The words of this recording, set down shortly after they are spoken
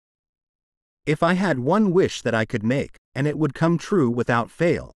If I had one wish that I could make, and it would come true without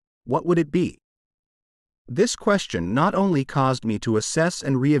fail, what would it be? This question not only caused me to assess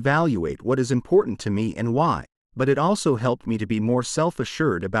and reevaluate what is important to me and why, but it also helped me to be more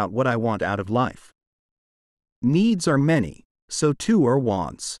self-assured about what I want out of life. Needs are many, so too are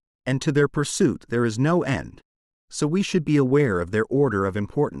wants, and to their pursuit there is no end, so we should be aware of their order of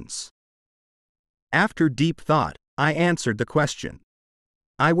importance. After deep thought, I answered the question.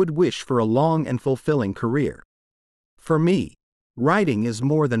 I would wish for a long and fulfilling career. For me, writing is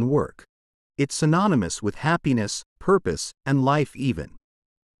more than work. It's synonymous with happiness, purpose, and life even.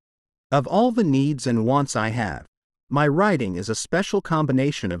 Of all the needs and wants I have, my writing is a special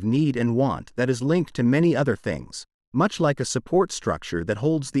combination of need and want that is linked to many other things, much like a support structure that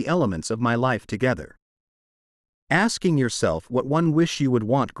holds the elements of my life together. Asking yourself what one wish you would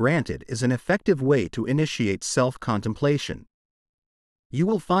want granted is an effective way to initiate self-contemplation. You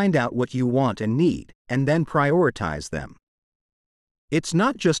will find out what you want and need, and then prioritize them. It's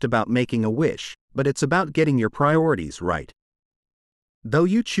not just about making a wish, but it's about getting your priorities right. Though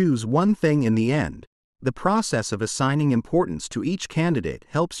you choose one thing in the end, the process of assigning importance to each candidate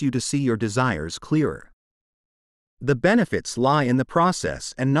helps you to see your desires clearer. The benefits lie in the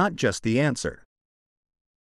process and not just the answer.